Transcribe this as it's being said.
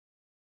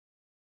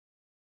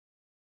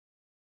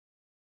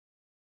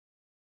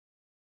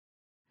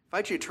I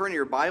invite you to turn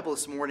your Bible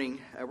this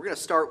morning. We're going to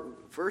start,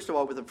 first of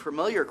all, with a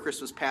familiar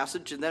Christmas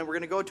passage, and then we're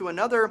going to go to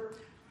another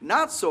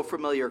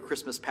not-so-familiar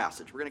Christmas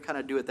passage. We're going to kind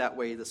of do it that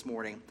way this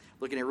morning,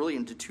 looking at really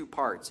into two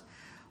parts.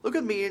 Look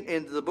with me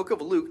in the book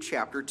of Luke,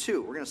 chapter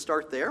 2. We're going to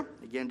start there.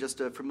 Again,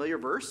 just a familiar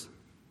verse,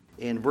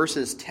 in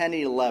verses 10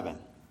 and 11.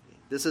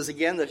 This is,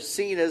 again, the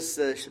scene as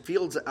the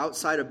fields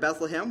outside of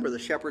Bethlehem, where the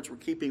shepherds were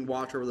keeping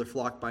watch over their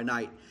flock by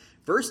night.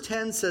 Verse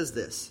 10 says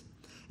this,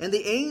 "And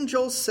the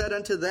angel said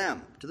unto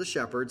them," to the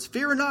shepherds,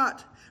 "Fear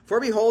not, for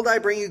behold, I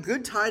bring you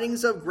good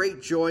tidings of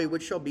great joy,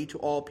 which shall be to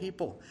all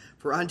people.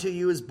 For unto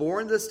you is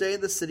born this day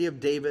in the city of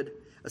David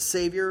a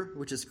Savior,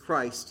 which is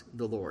Christ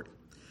the Lord."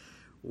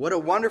 What a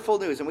wonderful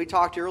news. And we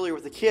talked earlier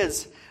with the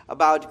kids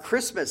about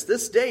Christmas.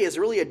 This day is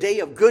really a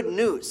day of good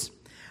news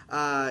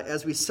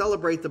as we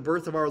celebrate the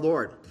birth of our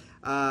Lord.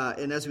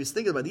 And as we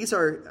think about it, these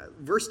are,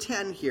 verse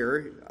 10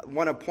 here, I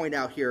want to point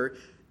out here,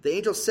 the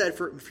angel said,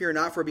 "Fear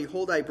not, for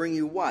behold, I bring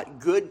you" what?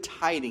 Good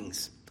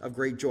tidings of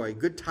great joy.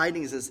 Good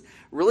tidings is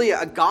really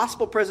a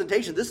gospel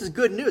presentation. This is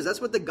good news. That's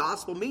what the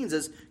gospel means,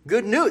 is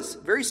good news.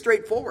 Very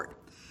straightforward.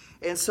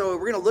 And so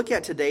we're going to look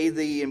at today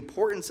the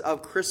importance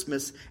of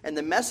Christmas and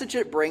the message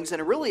it brings. And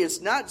it really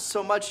is not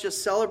so much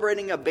just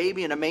celebrating a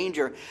baby in a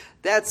manger.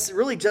 That's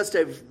really just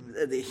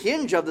the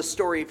hinge of the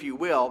story, if you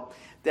will,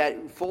 that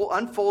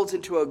unfolds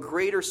into a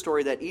greater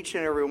story that each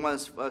and every one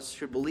of us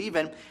should believe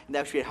in and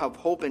that we should have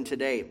hope in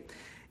today.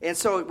 And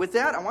so with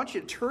that, I want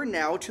you to turn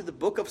now to the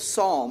book of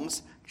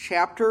Psalms,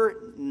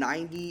 chapter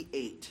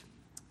 98.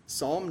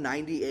 Psalm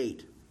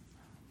 98.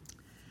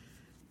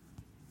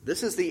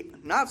 This is the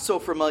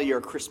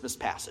not-so-familiar Christmas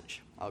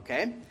passage,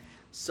 okay?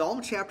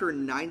 Psalm chapter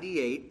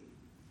 98,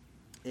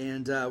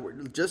 and we're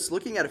just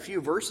looking at a few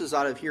verses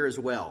out of here as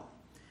well.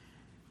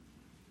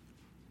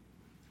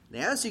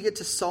 Now, as you get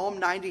to Psalm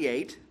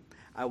 98,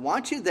 I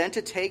want you then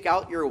to take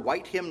out your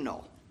white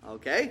hymnal,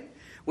 okay?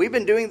 We've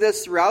been doing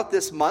this throughout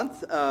this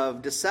month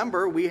of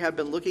December. We have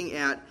been looking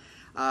at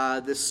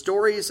the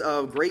stories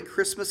of great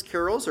Christmas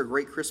carols or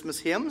great Christmas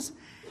hymns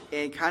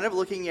and kind of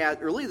looking at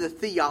really the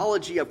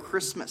theology of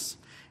Christmas,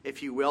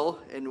 if you will,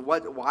 and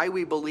why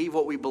we believe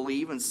what we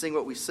believe and sing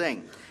what we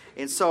sing.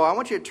 And so I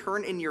want you to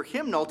turn in your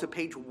hymnal to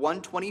page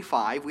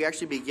 125. We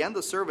actually began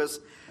the service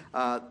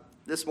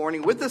this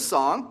morning with this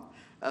song.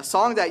 A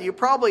song that you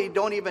probably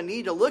don't even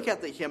need to look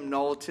at the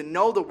hymnal to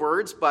know the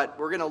words, but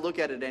we're going to look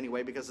at it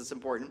anyway because it's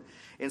important.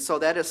 And so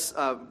that is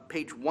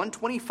page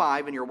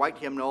 125 in your white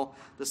hymnal.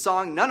 The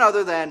song, none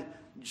other than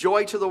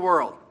 "Joy to the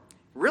World."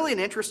 Really an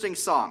interesting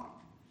song.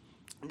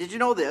 Did you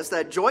know this,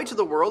 that "Joy to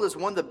the World" is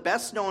one of the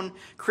best-known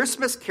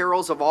Christmas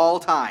carols of all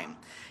time?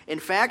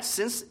 In fact,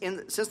 since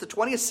the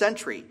 20th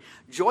century,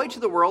 "Joy to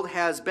the World"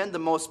 has been the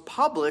most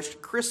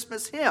published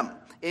Christmas hymn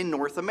in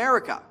North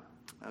America.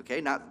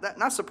 Okay,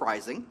 not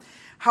surprising.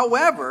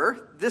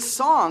 However, this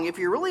song, if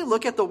you really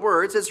look at the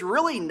words, is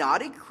really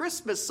not a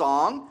Christmas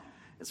song.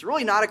 It's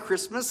really not a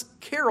Christmas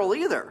carol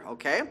either,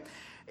 okay?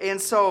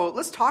 And so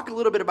let's talk a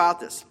little bit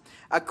about this.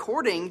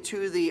 According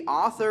to the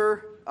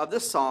author of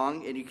this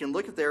song, and you can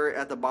look at there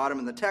at the bottom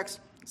in the text,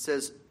 it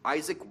says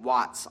Isaac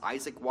Watts.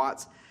 Isaac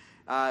Watts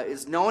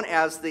is known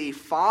as the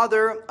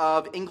father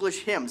of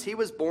English hymns. He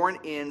was born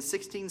in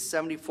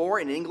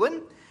 1674 in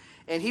England,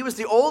 and he was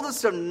the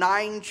oldest of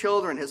 9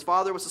 children. His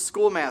father was a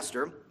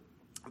schoolmaster,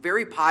 a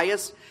very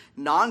pious,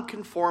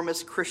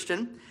 nonconformist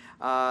Christian.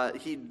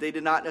 They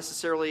did not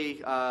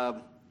necessarily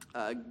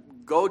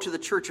go to the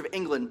Church of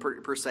England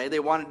per se. They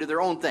wanted to do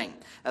their own thing.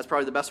 That's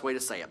probably the best way to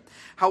say it.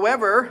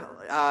 However,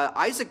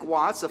 Isaac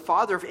Watts, the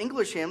father of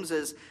English hymns,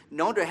 is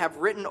known to have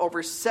written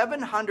over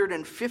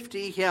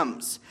 750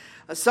 hymns.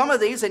 Some of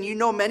these, and you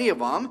know many of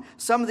them,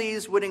 some of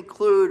these would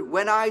include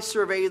 "When I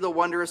Survey the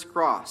Wondrous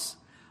Cross,"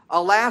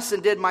 "Alas,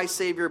 and Did My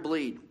Savior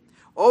Bleed,"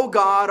 "O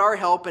God, Our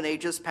Help in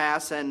Ages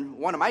Past," and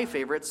one of my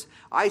favorites,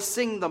 "I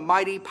Sing the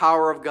Mighty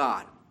Power of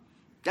God."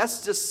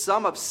 That's just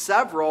some of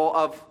several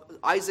of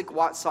Isaac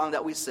Watts' songs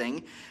that we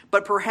sing.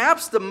 But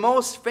perhaps the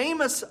most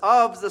famous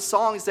of the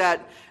songs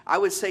that I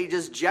would say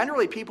just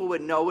generally people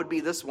would know would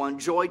be this one,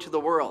 "Joy to the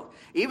World."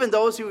 Even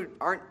those who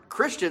aren't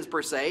Christians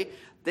per se,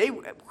 they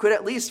could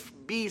at least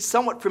be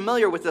somewhat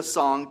familiar with this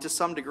song to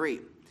some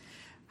degree.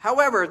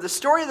 However, the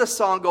story of the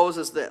song goes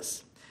as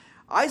this.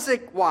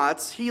 Isaac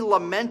Watts, he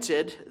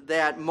lamented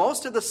that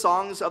most of the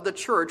songs of the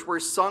church were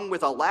sung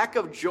with a lack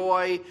of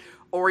joy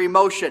or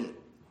emotion.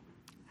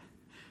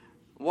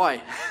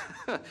 Why?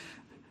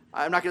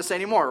 I'm not going to say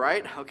any more,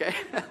 right? Okay.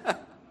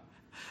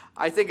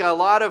 I think a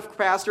lot of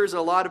pastors,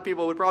 a lot of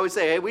people would probably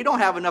say, hey, we don't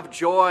have enough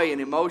joy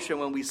and emotion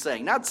when we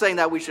sing. Not saying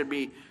that we should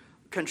be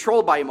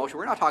controlled by emotion.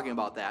 We're not talking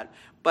about that.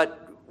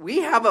 But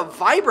we have a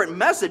vibrant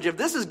message. If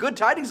this is good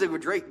tidings of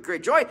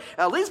great joy,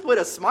 at least put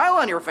a smile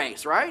on your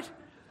face, right?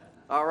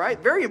 All right,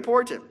 very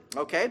important,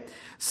 okay?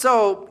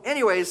 So,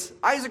 anyways,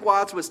 Isaac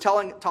Watts was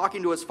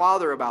talking to his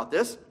father about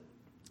this.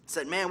 He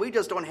said, man, we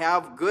just don't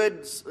have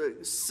good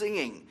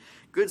singing.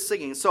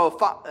 So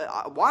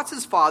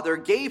Watts' father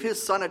gave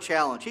his son a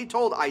challenge. He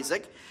told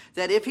Isaac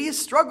that if he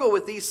struggled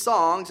with these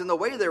songs and the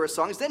way they were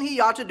sung, then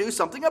he ought to do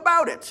something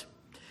about it.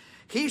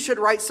 he should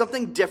write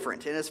something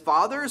different. And his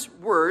father's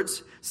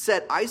words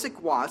set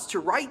Isaac Watts to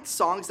write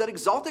songs that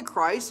exalted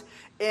Christ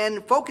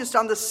and focused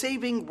on the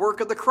saving work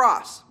of the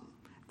cross.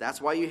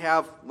 That's why you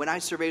have When I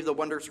Surveyed the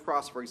Wondrous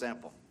Cross, for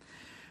example.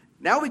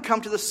 Now we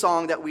come to the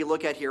song that we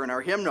look at here in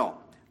our hymnal,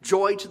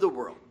 Joy to the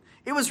World.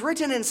 It was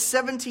written in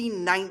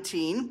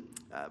 1719,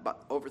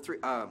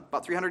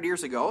 about 300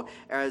 years ago,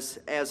 as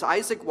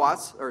Isaac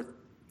Watts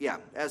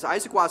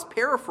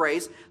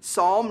paraphrased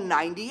Psalm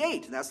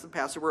 98. And that's the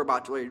passage we're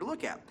about to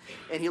look at.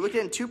 And he looked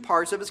at it in two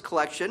parts of his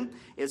collection.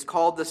 His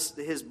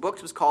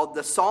book was called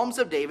The Psalms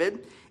of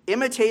David,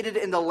 imitated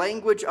in the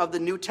language of the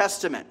New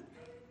Testament.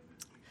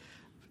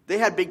 They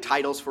had big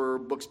titles for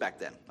books back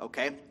then,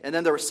 okay? And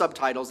then there were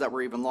subtitles that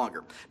were even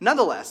longer.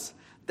 Nonetheless,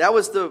 that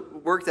was the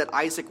work that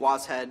Isaac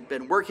Watts had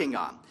been working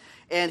on.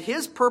 And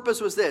his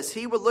purpose was this.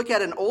 He would look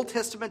at an Old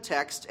Testament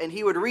text, and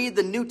he would read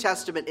the New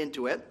Testament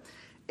into it,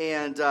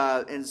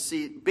 and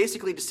see,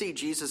 basically to see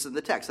Jesus in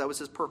the text. That was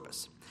his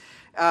purpose.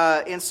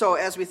 And so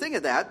as we think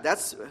of that,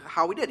 that's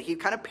how we did it. He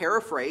kind of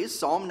paraphrased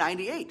Psalm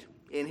 98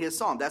 in his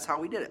psalm. That's how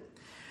we did it.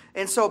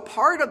 And so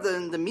part of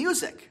the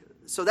music,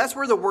 so that's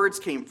where the words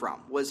came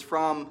from, was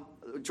from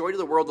Joy to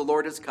the World, the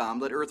Lord has come,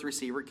 let earth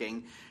receive her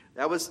King.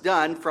 That was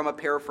done from a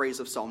paraphrase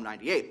of Psalm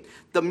 98.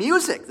 The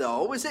music,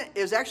 though, is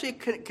actually a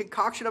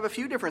concoction of a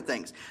few different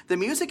things. The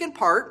music in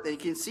part, that you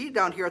can see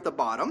down here at the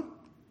bottom,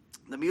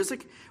 the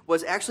music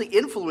was actually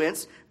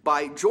influenced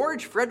by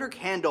George Frederick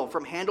Handel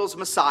from Handel's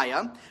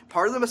Messiah.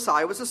 Part of the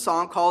Messiah was a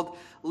song called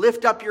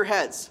Lift Up Your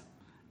Heads.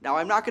 Now,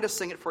 I'm not going to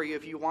sing it for you.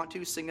 If you want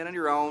to, sing it on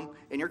your own,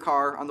 in your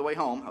car, on the way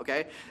home,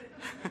 okay?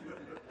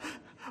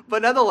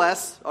 But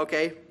nonetheless,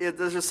 okay,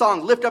 there's a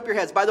song, Lift Up Your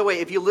Heads. By the way,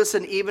 if you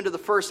listen even to the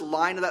first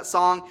line of that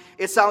song,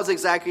 it sounds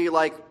exactly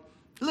like,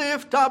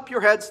 lift up your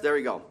heads. There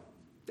you go.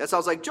 That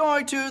sounds like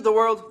joy to the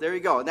world. There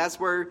you go. And that's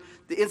where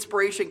the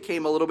inspiration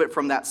came a little bit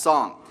from that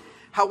song.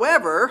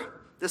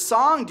 However, the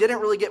song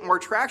didn't really get more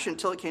traction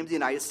until it came to the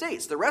United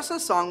States. The rest of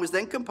the song was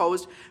then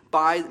composed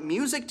by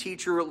music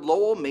teacher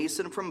Lowell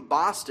Mason from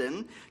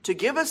Boston to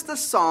give us the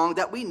song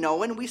that we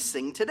know and we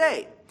sing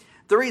today.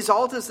 The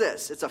result is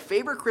this. It's a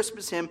favorite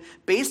Christmas hymn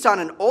based on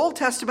an Old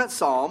Testament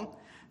psalm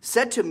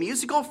set to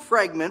musical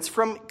fragments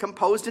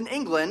composed in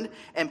England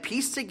and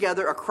pieced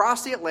together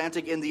across the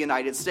Atlantic in the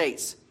United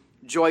States.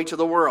 Joy to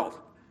the World.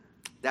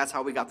 That's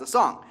how we got the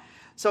song.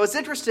 So it's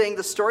interesting,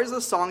 the stories of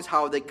the songs,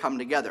 how they come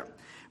together.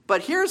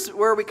 But here's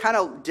where we kind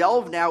of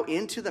delve now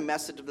into the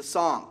message of the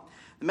song.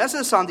 The message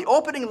of the song, the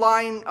opening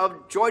line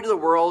of Joy to the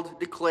World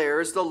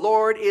declares, the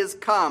Lord is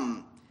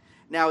come.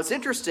 Now, it's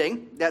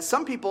interesting that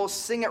some people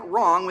sing it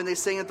wrong when they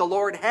sing that the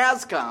Lord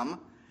has come,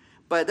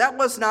 but that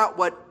was not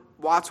what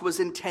Watts was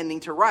intending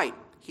to write.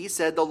 He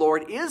said the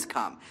Lord is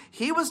come.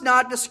 He was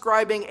not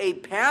describing a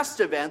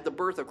past event, the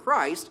birth of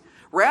Christ.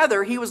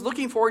 Rather, he was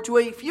looking forward to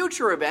a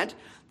future event,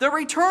 the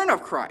return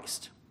of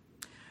Christ.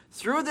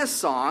 Through this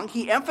song,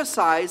 he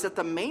emphasized that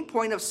the main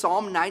point of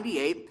Psalm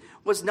 98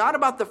 was not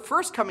about the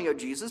first coming of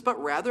Jesus,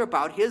 but rather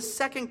about his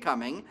second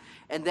coming,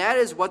 and that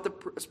is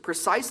what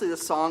precisely the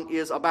song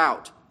is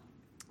about.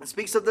 It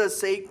speaks of the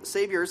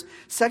Savior's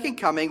second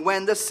coming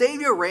when the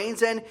Savior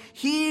reigns and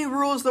he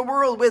rules the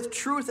world with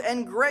truth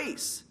and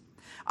grace.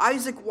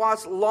 Isaac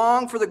Watts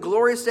longed for the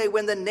glorious day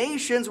when the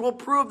nations will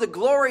prove the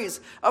glories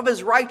of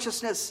his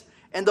righteousness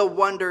and the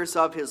wonders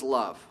of his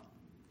love.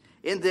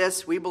 In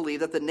this, we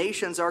believe that the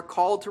nations are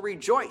called to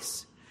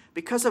rejoice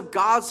because of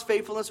God's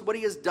faithfulness, what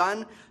he has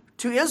done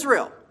to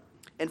Israel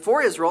and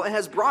for Israel, and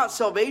has brought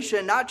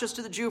salvation not just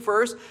to the Jew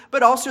first,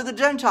 but also to the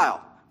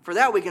Gentile. For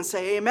that we can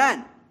say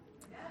amen.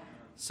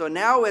 So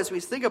now as we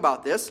think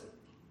about this,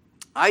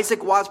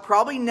 Isaac Watts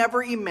probably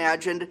never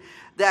imagined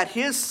that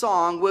his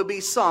song would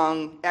be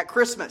sung at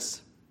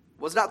Christmas.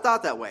 Was not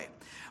thought that way.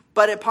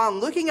 But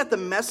upon looking at the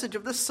message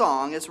of the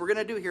song, as we're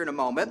going to do here in a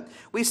moment,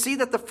 we see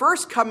that the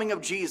first coming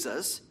of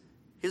Jesus,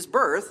 his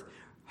birth,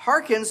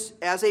 harkens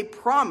as a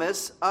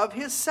promise of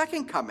his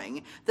second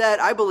coming that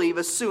I believe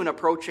is soon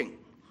approaching.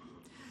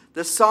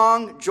 The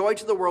song, Joy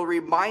to the World,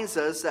 reminds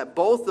us that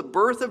both the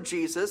birth of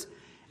Jesus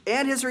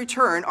and his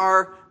return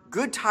are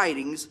good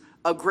tidings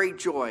of great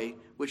joy,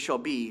 which shall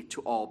be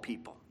to all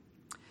people.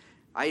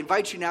 I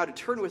invite you now to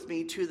turn with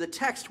me to the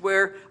text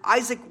where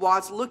Isaac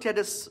Watts looked at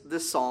this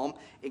psalm,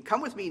 and come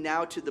with me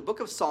now to the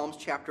book of Psalms,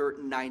 chapter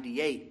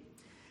 98.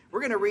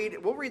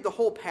 We'll read the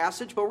whole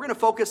passage, but we're going to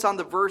focus on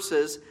the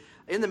verses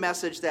in the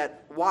message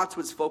that Watts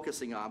was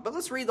focusing on. But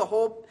let's read the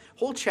whole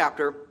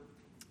chapter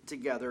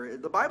together.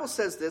 The Bible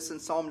says this in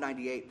Psalm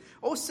 98,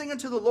 "Oh, sing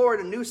unto the Lord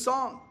a new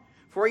song,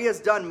 for he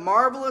has done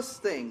marvelous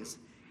things.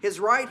 His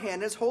right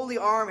hand, his holy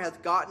arm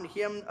hath gotten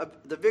him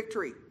the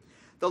victory.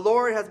 The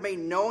Lord hath made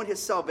known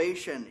his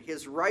salvation.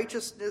 His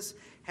righteousness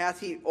hath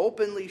he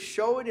openly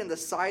showed in the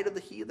sight of the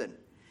heathen.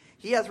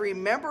 He hath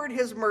remembered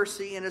his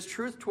mercy and his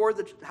truth toward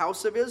the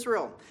house of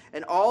Israel.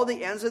 And all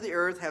the ends of the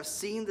earth have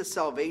seen the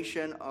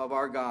salvation of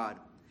our God.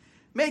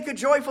 Make a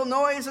joyful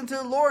noise unto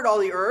the Lord, all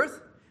the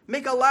earth.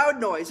 Make a loud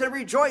noise and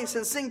rejoice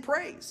and sing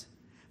praise.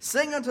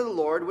 Sing unto the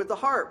Lord with the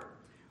harp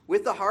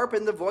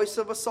and the voice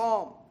of a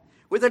psalm.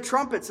 with the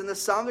trumpets and the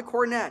sound of the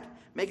cornet.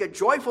 Make a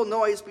joyful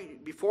noise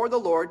before the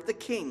Lord, the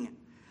King.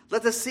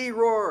 Let the sea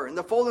roar, and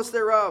the fullness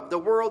thereof, the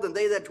world and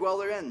they that dwell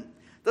therein.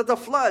 Let the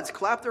floods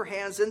clap their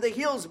hands, and the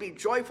hills be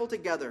joyful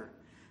together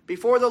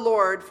before the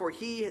Lord, for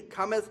he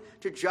cometh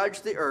to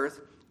judge the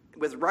earth.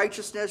 With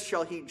righteousness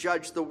shall he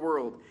judge the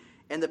world,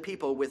 and the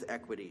people with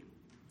equity.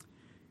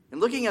 And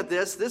looking at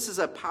this is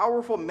a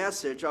powerful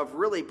message of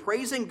really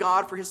praising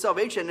God for his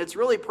salvation. It's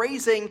really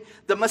praising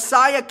the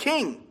Messiah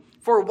King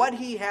for what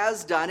he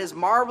has done, his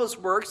marvelous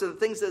works and the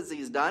things that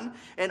he's done,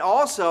 and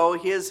also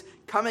his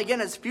coming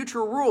again, his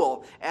future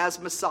rule as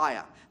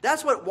Messiah.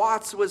 That's what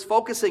Watts was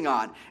focusing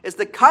on, is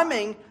the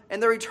coming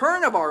and the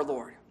return of our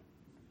Lord.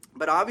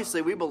 But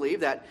obviously we believe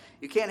that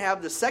you can't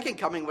have the second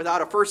coming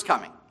without a first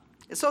coming.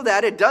 And so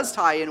that it does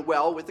tie in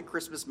well with the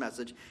Christmas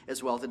message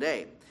as well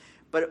today.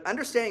 But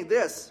understanding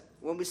this,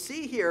 when we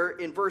see here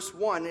in verse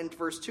 1 and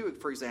verse 2,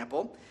 for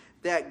example,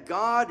 that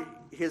God,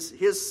 his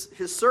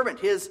servant,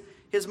 his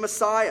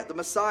Messiah, the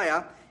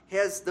Messiah,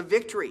 has the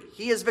victory.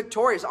 He is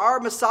victorious. Our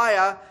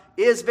Messiah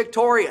is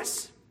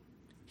victorious.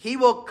 He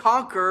will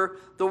conquer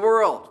the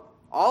world.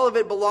 All of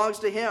it belongs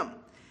to him.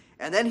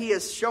 And then he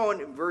has shown,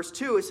 in verse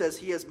 2, it says,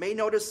 he has made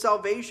known his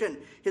salvation,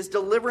 his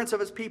deliverance of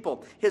his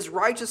people. His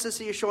righteousness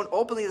he has shown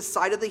openly in the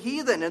sight of the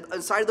heathen and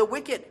the sight of the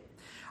wicked.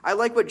 I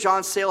like what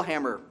John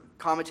Sailhammer,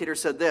 commentator,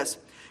 said this.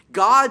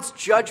 God's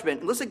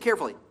judgment, listen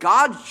carefully,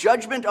 God's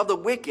judgment of the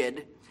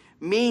wicked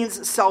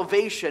means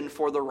salvation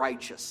for the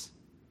righteous.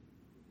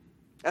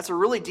 That's a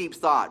really deep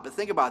thought, but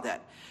think about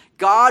that.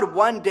 God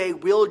one day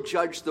will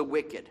judge the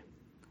wicked,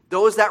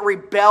 those that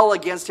rebel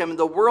against him. In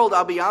the world,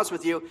 I'll be honest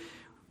with you,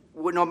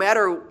 no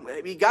matter,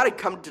 you got to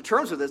come to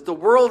terms with this. The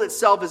world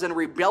itself is in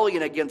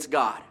rebellion against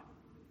God.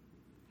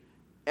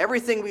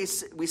 Everything we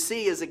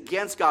see is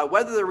against God,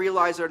 whether they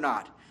realize it or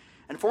not.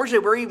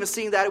 Unfortunately, we're even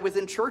seeing that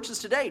within churches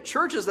today.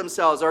 Churches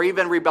themselves are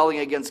even rebelling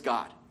against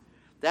God.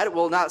 That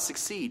will not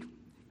succeed.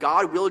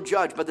 God will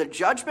judge, but the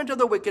judgment of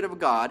the wicked of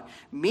God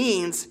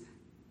means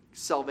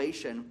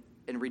salvation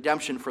and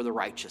redemption for the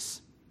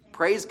righteous.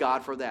 Praise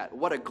God for that.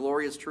 What a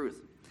glorious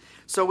truth.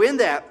 So in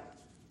that,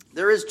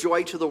 there is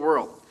joy to the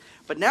world.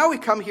 But now we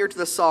come here to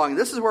the song.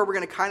 This is where we're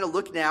going to kind of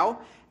look now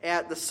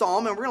at the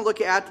psalm, and we're going to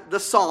look at the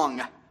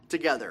song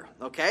together,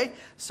 okay?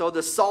 So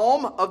the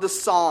psalm of the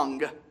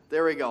song.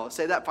 There we go.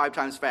 Say that 5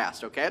 times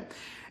fast, okay?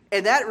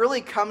 And that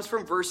really comes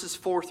from verses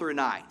 4 through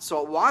 9.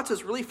 So Watts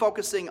is really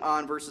focusing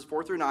on verses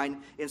 4 through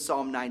 9 in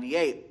Psalm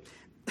 98.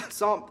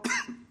 Psalm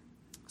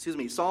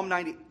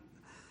 90.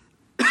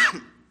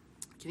 Can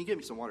you give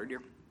me some water,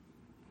 dear?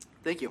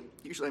 Thank you.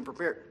 Usually I'm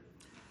prepared.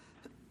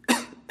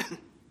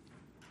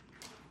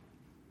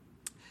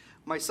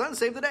 My son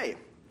saved the day.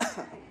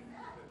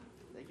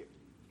 Thank you.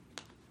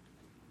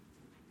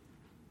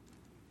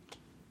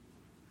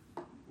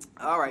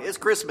 All right, it's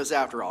Christmas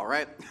after all,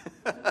 right?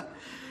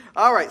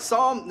 All right,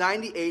 Psalm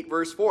 98,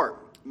 verse 4.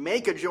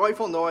 Make a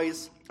joyful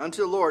noise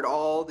unto the Lord,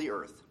 all the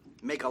earth.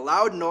 Make a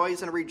loud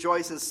noise and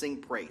rejoice and sing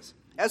praise.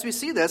 As we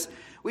see this,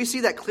 we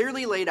see that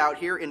clearly laid out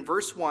here in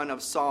verse 1 of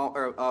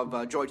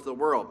Joy to the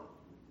World.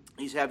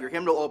 You have your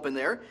hymnal open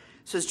there. It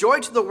says, Joy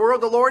to the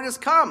world, the Lord is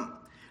come.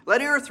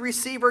 Let earth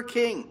receive her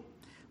King.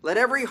 Let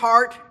every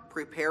heart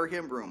prepare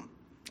him room.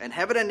 And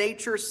heaven and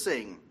nature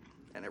sing.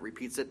 And it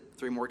repeats it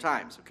 3 more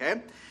times,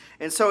 okay?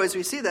 And so as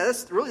we see that,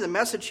 that's really the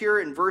message here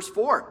in verse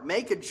 4.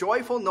 Make a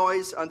joyful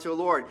noise unto the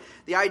Lord.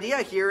 The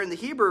idea here in the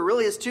Hebrew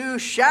really is to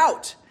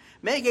shout.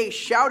 Make a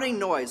shouting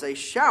noise, a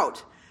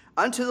shout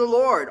unto the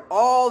Lord,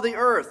 all the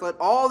earth. Let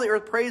all the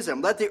earth praise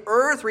him. Let the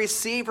earth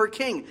receive her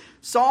King.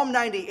 Psalm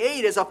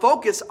 98 is a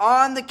focus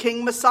on the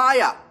King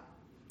Messiah.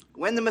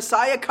 When the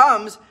Messiah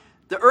comes,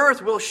 the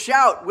earth will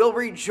shout, will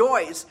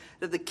rejoice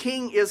that the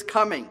King is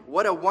coming.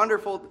 What a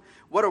wonderful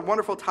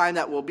time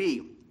that will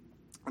be.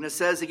 And it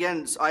says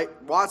again,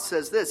 Watts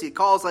says this, he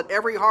calls, let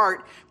every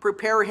heart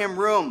prepare him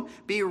room.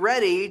 Be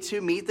ready to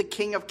meet the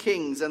King of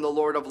Kings and the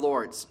Lord of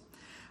Lords.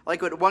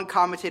 Like what one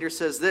commentator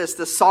says this,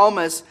 the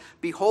psalmist,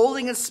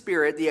 beholding in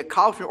spirit the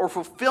accomplishment or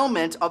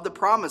fulfillment of the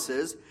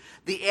promises,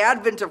 the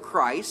advent of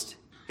Christ,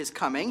 his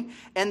coming,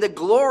 and the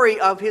glory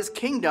of his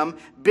kingdom,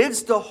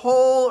 bids the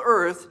whole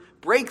earth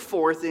break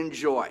forth in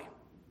joy.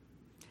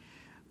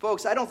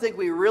 Folks, I don't think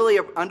we really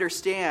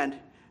understand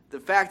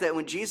the fact that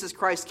when Jesus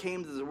Christ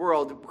came to the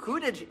world, who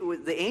did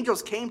the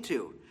angels came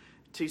to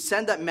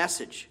send that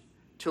message?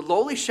 To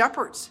lowly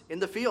shepherds in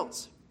the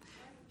fields.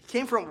 He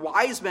came from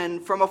wise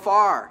men from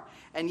afar.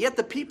 And yet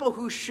the people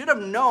who should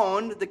have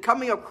known the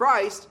coming of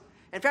Christ,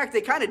 in fact,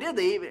 they kind of did.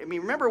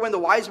 Remember when the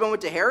wise men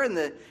went to Herod, and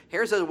the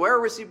Herod said, where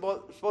was he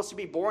supposed to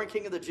be born,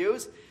 king of the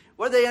Jews?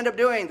 What did they end up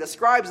doing? The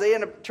scribes, they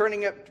end up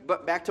turning it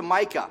back to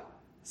Micah.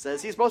 It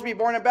says he's supposed to be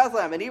born in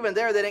Bethlehem, and even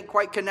there they didn't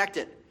quite connect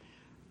it.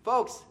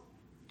 Folks,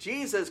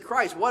 Jesus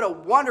Christ, what a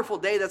wonderful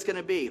day that's going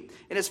to be.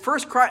 In his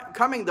first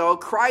coming, though,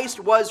 Christ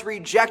was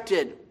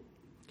rejected.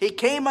 He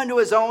came unto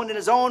his own, and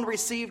his own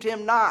received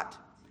him not.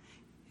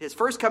 His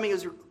first coming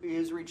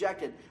is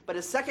rejected, but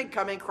his second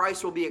coming,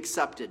 Christ will be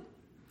accepted.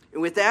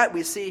 And with that,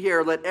 we see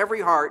here, let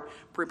every heart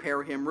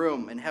prepare him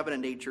room, and heaven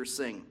and nature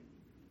sing.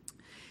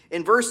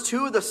 In verse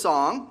 2 of the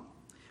song,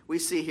 we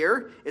see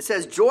here, it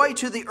says, "Joy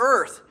to the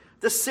earth,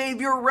 the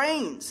Savior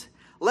reigns.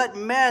 Let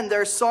men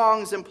their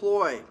songs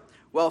employ.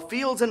 While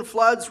fields and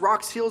floods,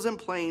 rocks, hills, and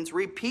plains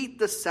repeat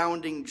the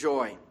sounding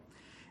joy."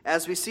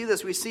 As we see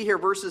this, we see here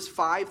verses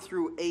 5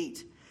 through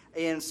 8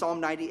 in Psalm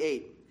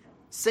 98.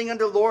 "Sing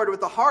unto the Lord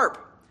with the harp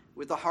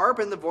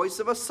and the voice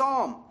of a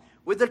psalm.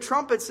 With the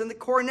trumpets and the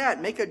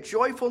cornet, make a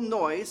joyful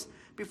noise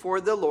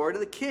before the Lord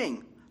and the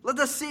King. Let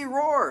the sea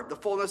roar, the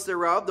fullness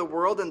thereof, the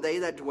world and they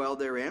that dwell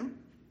therein.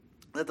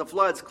 Let the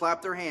floods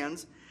clap their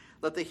hands.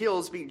 Let the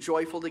hills be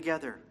joyful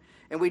together."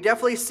 And we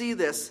definitely see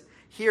this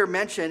here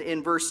mentioned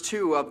in verse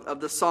 2 of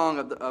the song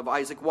of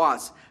Isaac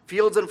Watts.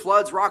 Fields and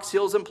floods, rocks,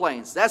 hills, and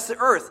plains. That's the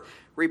earth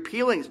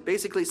repealing,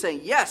 basically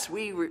saying, yes,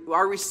 we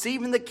are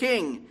receiving the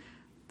King,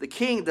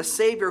 the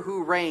Savior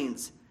who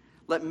reigns.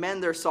 Let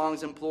men their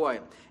songs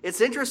employ.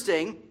 It's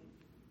interesting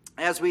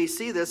as we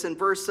see this in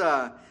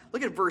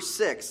look at verse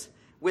 6.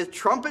 With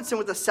trumpets and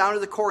with the sound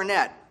of the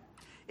cornet.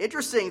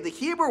 Interesting, the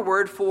Hebrew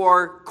word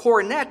for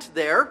cornet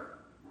there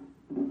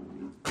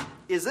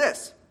is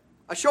this,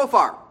 a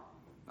shofar.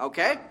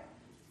 Okay?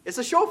 It's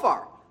a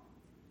shofar.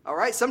 All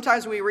right?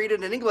 Sometimes we read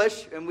it in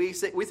English and we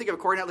think of a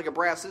cornet like a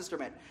brass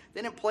instrument.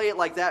 They didn't play it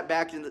like that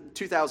back in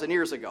 2,000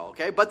 years ago,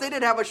 okay? But they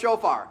did have a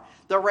shofar,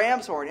 the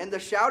ram's horn. And the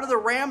shout of the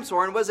ram's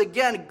horn was,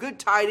 again, good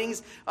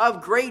tidings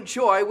of great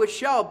joy, which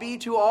shall be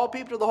to all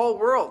people of the whole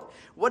world.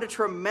 What a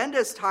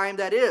tremendous time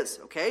that is,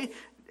 okay?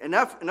 In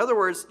other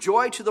words,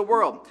 joy to the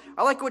world.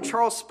 I like what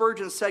Charles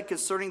Spurgeon said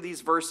concerning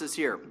these verses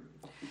here.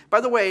 By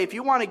the way, if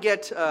you want to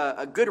get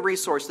a good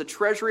resource, The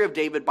Treasury of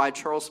David by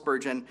Charles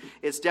Spurgeon,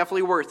 it's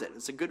definitely worth it.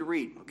 It's a good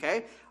read,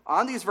 okay?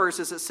 On these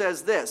verses, it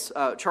says this,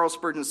 Charles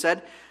Spurgeon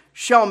said,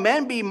 "Shall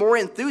men be more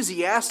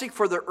enthusiastic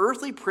for the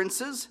earthly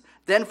princes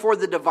than for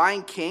the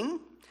divine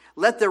king?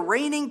 Let the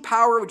reigning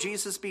power of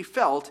Jesus be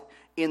felt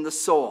in the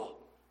soul."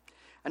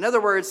 In other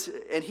words,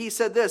 and he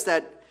said this,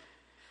 that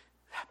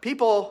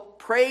people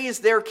praise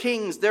their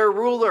kings, their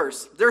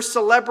rulers, their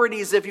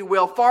celebrities, if you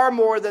will, far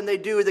more than they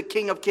do the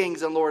King of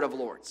Kings and Lord of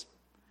Lords.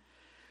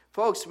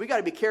 Folks, we got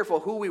to be careful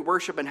who we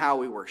worship and how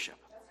we worship.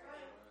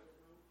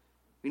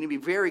 We need to be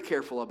very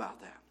careful about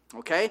that,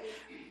 okay?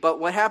 But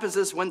what happens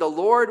is when the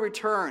Lord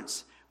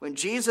returns, when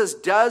Jesus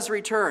does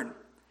return,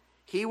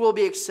 he will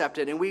be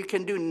accepted, and we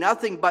can do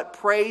nothing but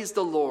praise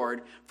the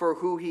Lord for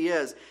who he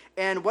is.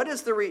 And what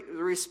is the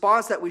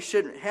response that we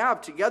should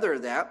have together to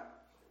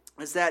that?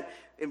 Is that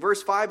in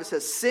verse 5 it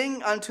says,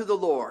 "Sing unto the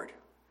Lord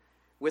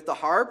with the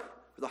harp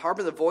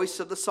and the voice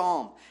of the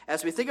psalm."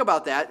 As we think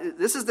about that,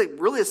 this is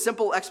really a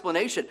simple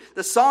explanation.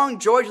 The song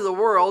 "Joy to the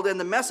World" and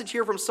the message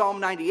here from Psalm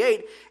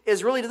 98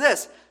 is really to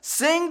this: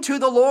 sing to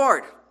the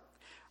Lord.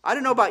 I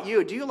don't know about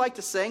you. Do you like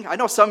to sing? I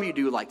know some of you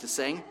do like to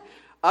sing.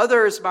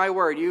 Others, my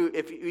word,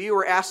 if you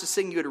were asked to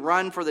sing, you'd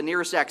run for the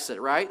nearest exit,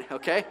 right?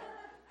 Okay?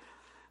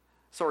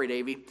 Sorry,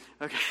 Davey.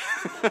 Okay.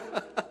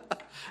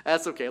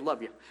 That's okay. I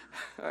love you.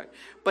 All right.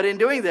 But in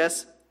doing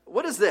this,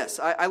 what is this?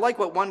 I like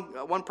what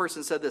one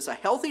person said this. A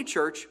healthy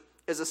church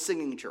is a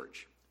singing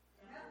church.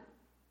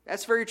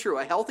 That's very true.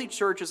 A healthy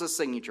church is a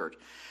singing church.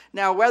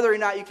 Now, whether or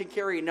not you can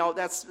carry a note,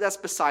 that's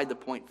beside the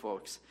point,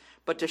 folks.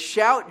 But to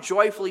shout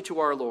joyfully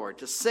to our Lord,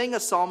 to sing a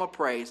psalm of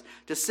praise,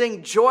 to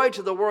sing joy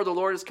to the world the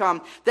Lord has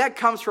come, that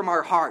comes from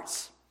our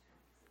hearts.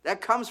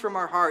 That comes from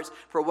our hearts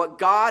for what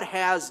God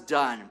has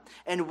done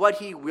and what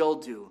he will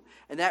do.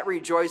 And that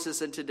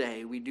rejoices in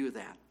today. We do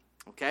that.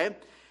 Okay?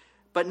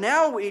 But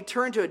now we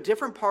turn to a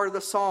different part of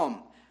the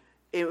psalm.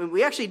 And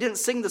we actually didn't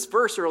sing this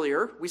verse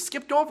earlier. We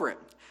skipped over it.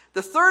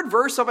 The third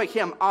verse of a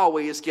hymn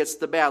always gets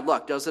the bad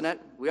luck, doesn't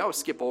it? We always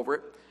skip over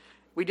it.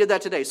 We did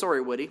that today.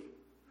 Sorry, Woody.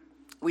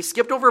 We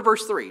skipped over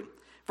verse 3.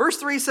 Verse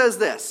 3 says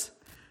this: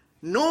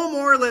 "No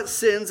more let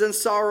sins and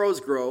sorrows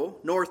grow,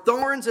 nor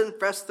thorns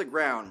infest the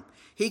ground.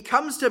 He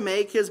comes to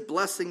make his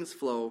blessings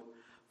flow,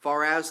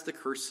 far as the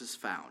curse is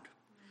found."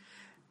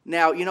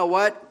 Now, you know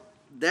what?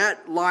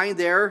 That line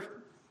there,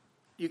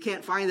 you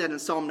can't find that in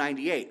Psalm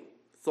 98.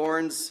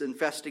 Thorns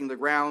infesting the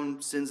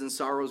ground, sins and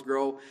sorrows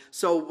grow.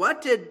 So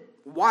what did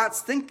Watts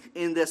think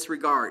in this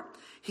regard?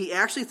 He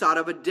actually thought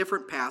of a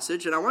different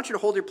passage, and I want you to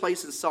hold your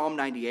place in Psalm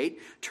 98.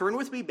 Turn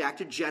with me back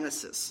to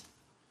Genesis.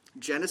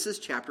 Genesis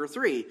chapter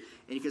 3.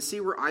 And you can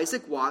see where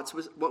Isaac Watts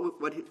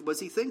what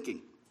was he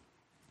thinking.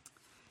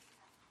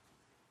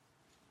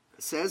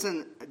 It says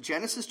in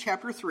Genesis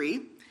chapter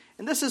 3,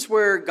 and this is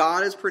where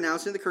God is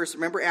pronouncing the curse.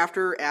 Remember,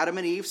 after Adam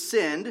and Eve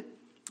sinned,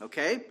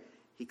 okay,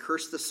 he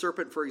cursed the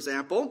serpent, for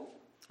example.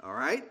 All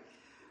right.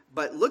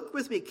 But look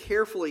with me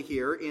carefully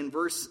here in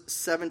verse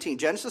 17.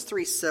 Genesis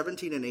 3,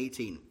 17 and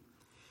 18.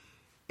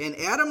 And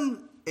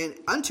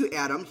unto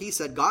Adam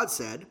God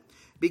said,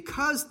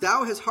 "Because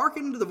thou hast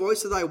hearkened to the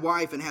voice of thy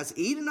wife, and hast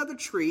eaten of the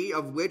tree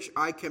of which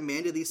I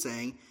commanded thee,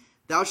 saying,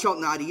 Thou shalt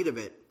not eat of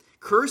it.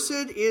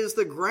 Cursed is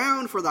the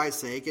ground for thy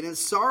sake, and in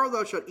sorrow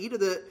thou shalt eat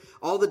of it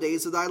all the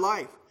days of thy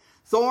life.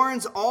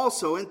 Thorns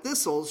also and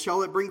thistles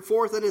shall it bring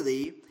forth unto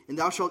thee, and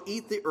thou shalt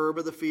eat the herb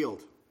of the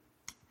field."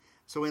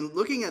 So in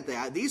looking at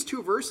that, these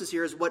two verses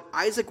here is what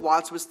Isaac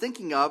Watts was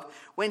thinking of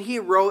when he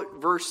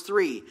wrote verse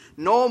 3.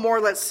 No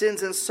more let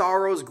sins and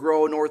sorrows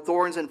grow, nor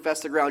thorns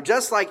infest the ground.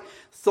 Just like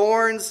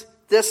thorns,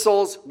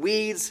 thistles,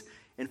 weeds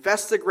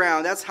infest the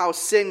ground, that's how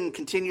sin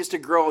continues to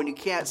grow and you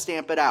can't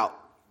stamp it out.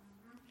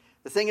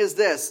 The thing is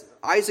this,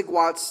 Isaac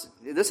Watts,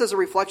 this is a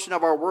reflection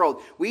of our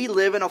world. We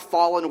live in a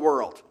fallen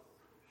world.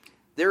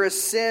 There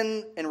is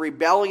sin and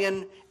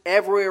rebellion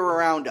everywhere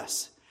around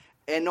us.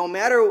 And no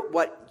matter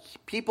what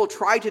people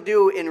try to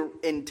do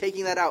in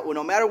taking that out,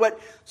 no matter what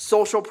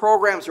social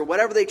programs or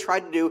whatever they try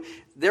to do,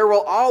 there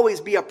will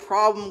always be a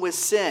problem with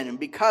sin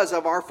because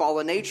of our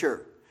fallen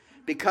nature.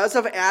 Because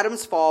of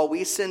Adam's fall,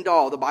 we sinned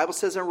all. The Bible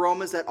says in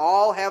Romans that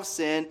all have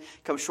sinned,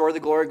 come short of the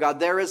glory of God.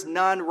 There is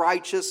none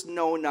righteous,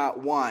 no, not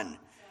one.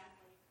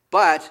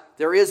 But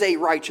there is a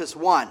righteous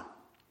one.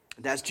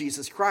 That's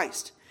Jesus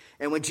Christ.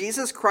 And when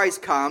Jesus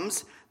Christ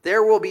comes,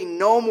 there will be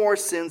no more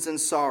sins and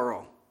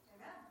sorrow.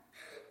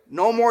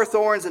 No more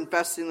thorns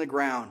infesting the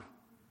ground.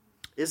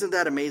 Isn't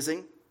that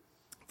amazing?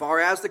 Far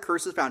as the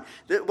curse is found.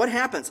 What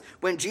happens?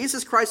 When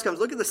Jesus Christ comes,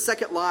 look at the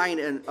second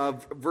line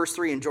of verse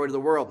 3 in Joy to the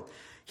World.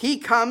 He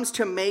comes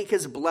to make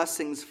his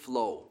blessings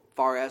flow,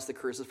 far as the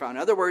curse is found.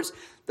 In other words,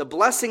 the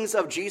blessings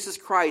of Jesus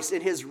Christ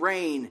in his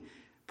reign.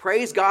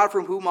 Praise God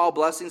from whom all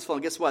blessings flow.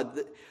 And guess what?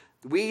 The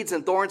weeds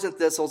and thorns and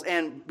thistles,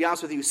 and to be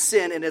honest with you,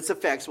 sin and its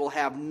effects will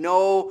have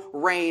no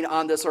reign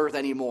on this earth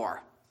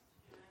anymore.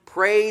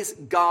 Praise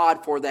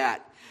God for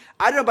that.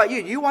 I don't know about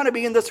you. Do you want to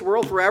be in this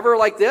world forever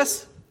like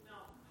this?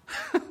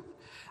 No.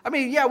 I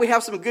mean, yeah, we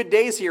have some good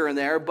days here and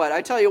there, but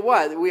I tell you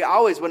what,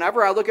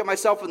 whenever I look at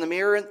myself in the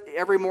mirror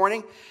every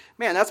morning,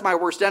 man, that's my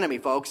worst enemy,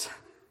 folks.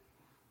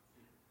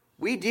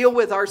 We deal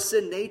with our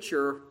sin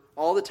nature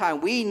all the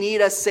time. We need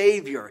a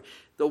Savior.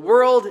 The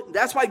world,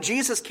 that's why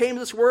Jesus came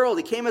to this world.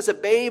 He came as a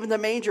babe in the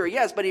manger,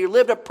 yes, but he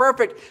lived a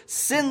perfect,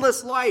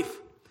 sinless life.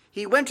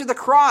 He went to the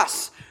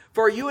cross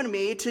for you and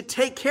me to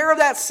take care of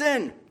that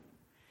sin.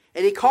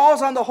 And he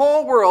calls on the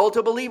whole world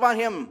to believe on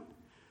him,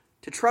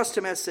 to trust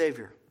him as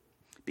Savior.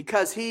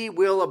 Because he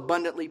will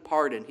abundantly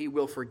pardon. He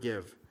will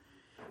forgive.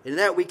 In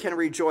that we can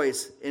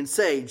rejoice and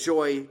say,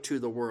 joy to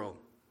the world.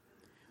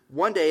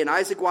 One day, and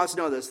Isaac Watts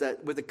knows this,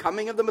 that with the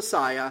coming of the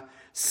Messiah,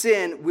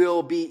 sin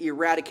will be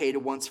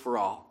eradicated once for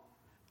all.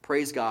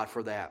 Praise God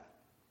for that.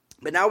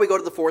 But now we go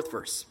to the fourth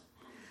verse.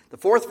 The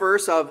fourth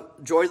verse of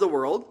Joy to the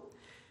World.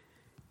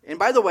 And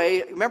by the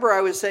way, remember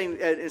I was saying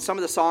in some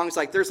of the songs,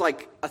 there's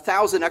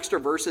 1,000 extra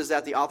verses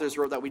that the authors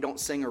wrote that we don't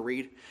sing or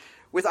read.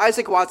 With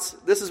Isaac Watts,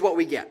 this is what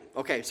we get.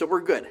 Okay, so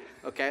we're good.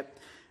 Okay,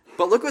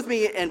 but look with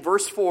me in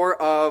verse 4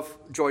 of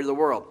Joy to the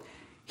World.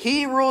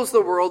 He rules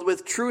the world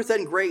with truth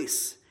and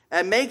grace,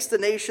 and makes the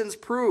nations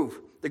prove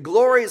the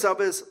glories of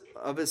his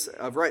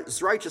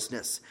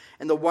righteousness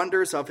and the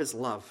wonders of his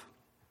love.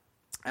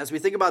 As we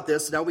think about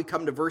this, now we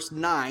come to verse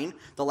 9,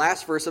 the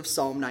last verse of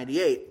Psalm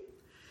 98.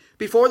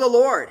 Before the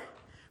Lord,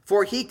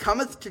 for he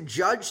cometh to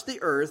judge the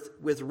earth,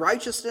 with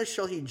righteousness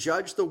shall he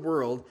judge the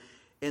world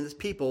and his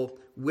people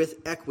with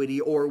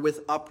equity, or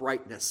with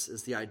uprightness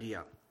is the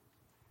idea.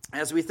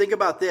 As we think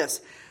about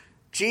this,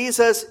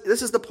 Jesus,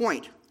 this is the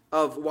point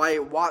of why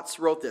Watts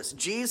wrote this.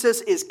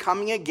 Jesus is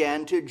coming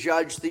again to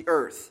judge the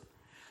earth.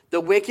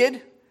 The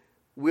wicked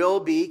will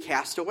be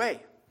cast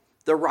away.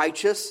 The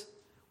righteous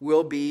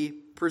will be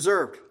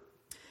preserved.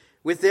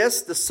 With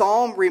this, the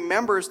psalm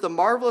remembers the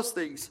marvelous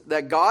things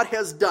that God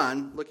has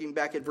done, looking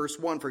back at verse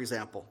 1, for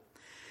example.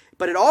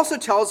 But it also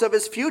tells of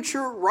his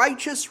future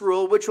righteous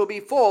rule, which will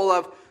be full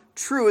of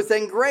truth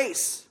and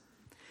grace.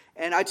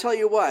 And I tell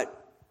you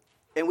what,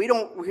 and we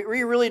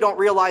really don't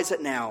realize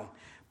it now,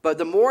 but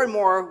the more and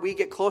more we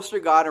get closer to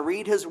God and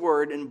read his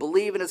word and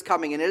believe in his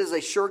coming, and it is a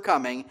sure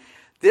coming,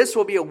 this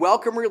will be a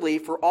welcome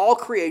relief for all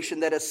creation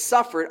that has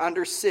suffered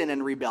under sin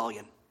and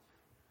rebellion.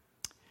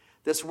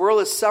 This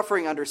world is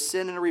suffering under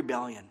sin and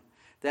rebellion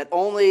that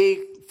only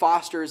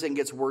fosters and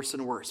gets worse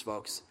and worse,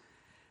 folks.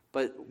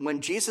 But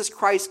when Jesus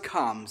Christ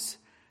comes,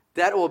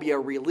 that will be a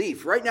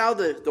relief. Right now,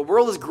 the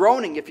world is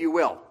groaning, if you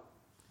will,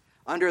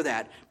 under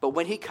that. But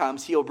when he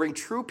comes, he'll bring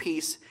true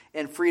peace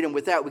and freedom.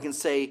 With that, we can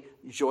say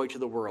joy to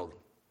the world.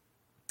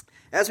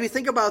 As we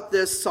think about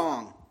this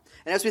song,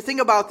 and as we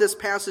think about this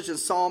passage in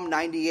Psalm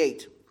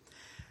 98,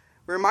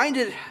 we're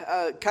reminded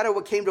kind of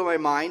what came to my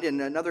mind,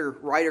 and another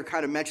writer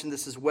kind of mentioned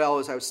this as well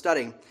as I was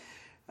studying.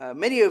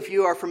 Many of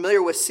you are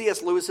familiar with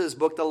C.S. Lewis's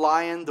book, The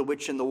Lion, the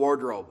Witch, and the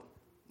Wardrobe,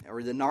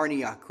 or the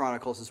Narnia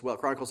Chronicles as well,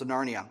 Chronicles of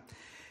Narnia. And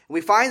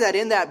we find that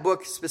in that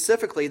book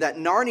specifically, that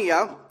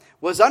Narnia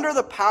was under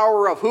the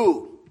power of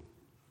who?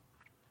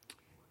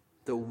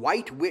 The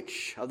White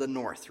Witch of the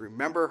North.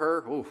 Remember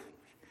her? Ooh,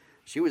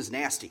 she was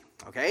nasty,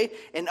 okay?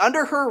 And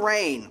under her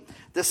reign,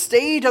 the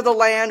state of the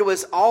land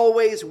was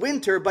always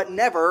winter, but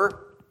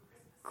never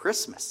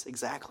Christmas.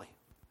 Exactly.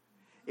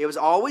 It was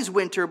always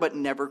winter, but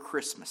never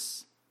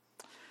Christmas.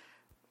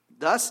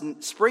 Thus,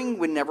 spring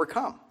would never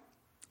come.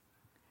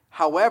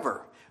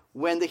 However,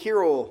 when the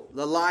hero,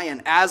 the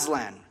lion,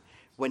 Aslan,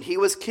 when he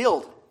was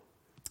killed,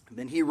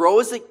 then he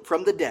rose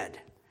from the dead.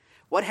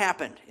 What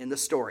happened in the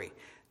story?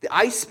 The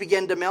ice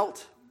began to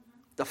melt.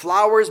 The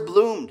flowers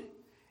bloomed,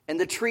 and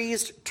the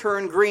trees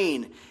turned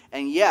green.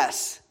 And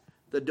yes,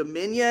 the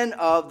dominion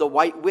of the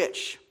white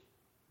witch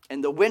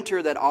and the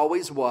winter that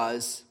always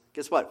was,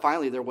 guess what?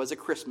 Finally, there was a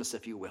Christmas,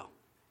 if you will.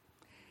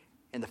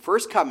 And the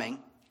first coming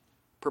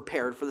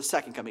prepared for the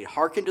second coming. It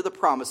hearkened to the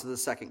promise of the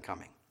second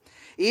coming.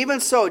 Even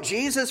so,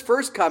 Jesus'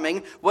 first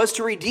coming was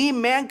to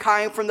redeem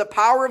mankind from the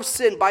power of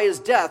sin by his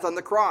death on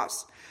the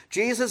cross.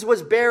 Jesus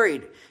was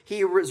buried.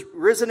 He was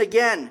risen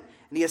again,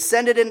 and he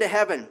ascended into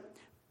heaven.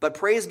 But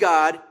praise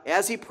God,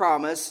 as he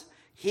promised,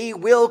 he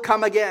will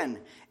come again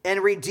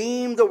and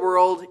redeem the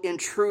world in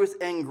truth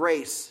and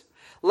grace.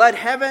 Let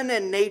heaven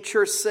and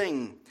nature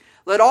sing.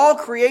 Let all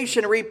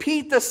creation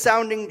repeat the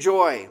sounding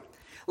joy.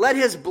 Let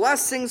his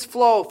blessings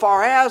flow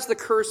far as the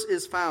curse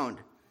is found.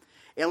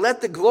 And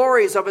let the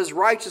glories of his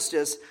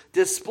righteousness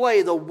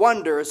display the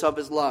wonders of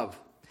his love.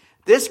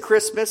 This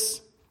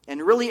Christmas,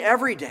 and really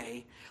every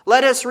day,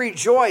 let us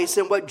rejoice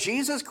in what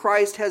Jesus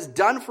Christ has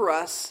done for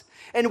us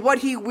and what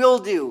he will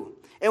do.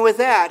 And with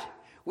that,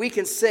 we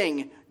can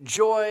sing,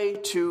 Joy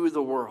to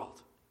the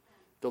World.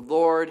 The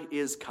Lord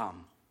is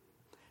come.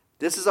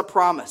 This is a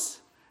promise.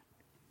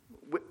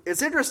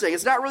 It's interesting.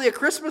 It's not really a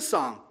Christmas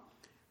song.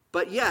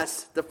 But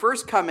yes, the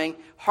first coming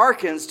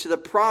hearkens to the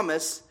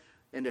promise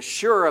and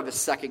assure of his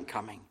second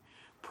coming.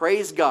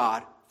 Praise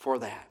God for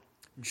that.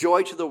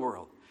 Joy to the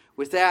world.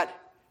 With that,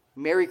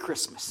 Merry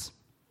Christmas.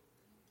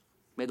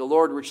 May the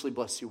Lord richly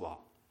bless you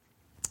all.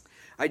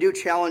 I do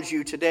challenge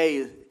you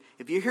today,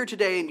 if you're here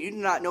today and you do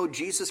not know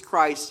Jesus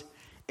Christ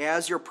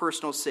as your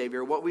personal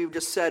Savior, what we've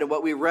just said and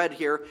what we read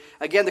here,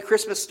 again, the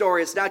Christmas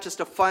story, it's not just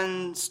a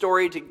fun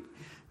story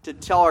to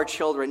tell our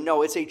children.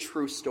 No, it's a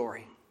true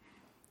story.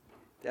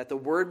 That the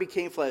Word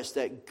became flesh,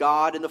 that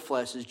God in the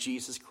flesh is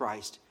Jesus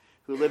Christ,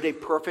 who lived a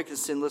perfect and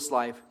sinless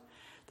life.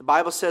 The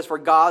Bible says, for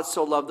God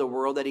so loved the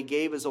world that he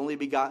gave his only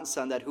begotten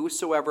Son, that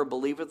whosoever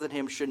believeth in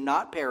him should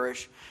not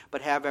perish,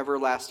 but have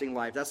everlasting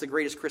life. That's the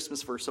greatest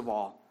Christmas verse of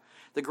all.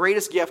 The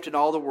greatest gift in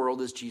all the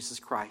world is Jesus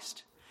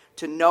Christ.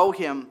 To know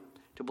him,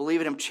 to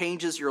believe in him,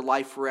 changes your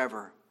life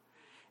forever.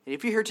 And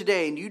if you're here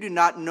today and you do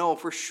not know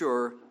for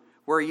sure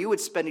where you would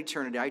spend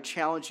eternity, I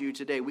challenge you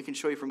today. We can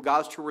show you from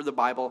God's true word, the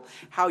Bible,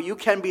 how you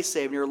can be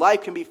saved and your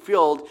life can be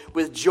filled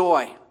with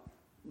joy.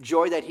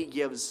 Joy that he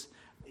gives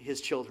his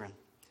children.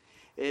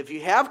 If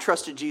you have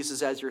trusted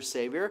Jesus as your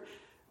Savior,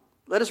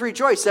 let us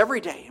rejoice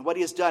every day in what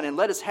he has done, and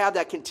let us have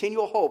that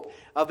continual hope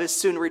of his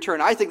soon return.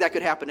 I think that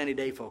could happen any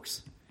day,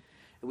 folks.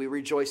 And we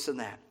rejoice in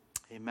that.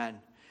 Amen.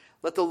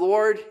 Let the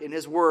Lord in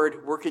his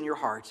word work in your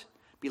heart.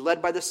 Be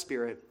led by the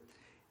Spirit,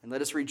 and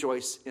let us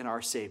rejoice in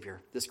our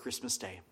Savior this Christmas day.